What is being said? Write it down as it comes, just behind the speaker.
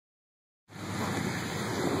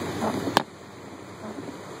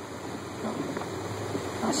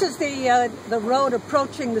This is the road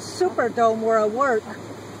approaching the Superdome where I work.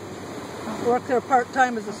 I work there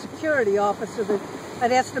part-time as a security officer.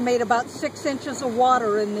 I'd estimate about 6 inches of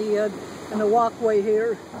water in the walkway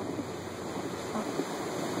here.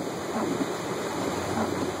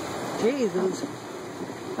 Jesus.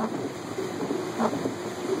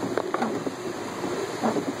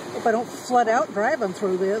 Hope I don't flood out driving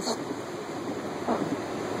through this.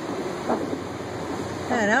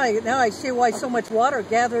 Now I see why so much water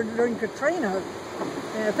gathered during Katrina.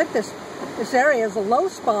 And I think this area is a low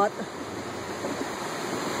spot.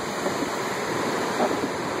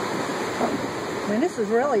 I mean, this is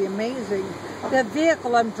really amazing. The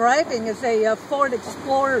vehicle I'm driving is a Ford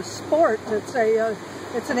Explorer Sport. It's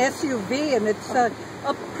an SUV, and it's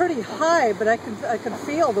up pretty high, but I can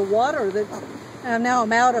feel the water that's. And now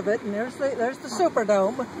I'm out of it, and there's the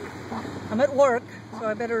Superdome. I'm at work, so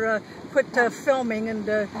I better quit filming and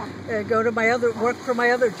go to work for my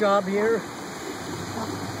other job here.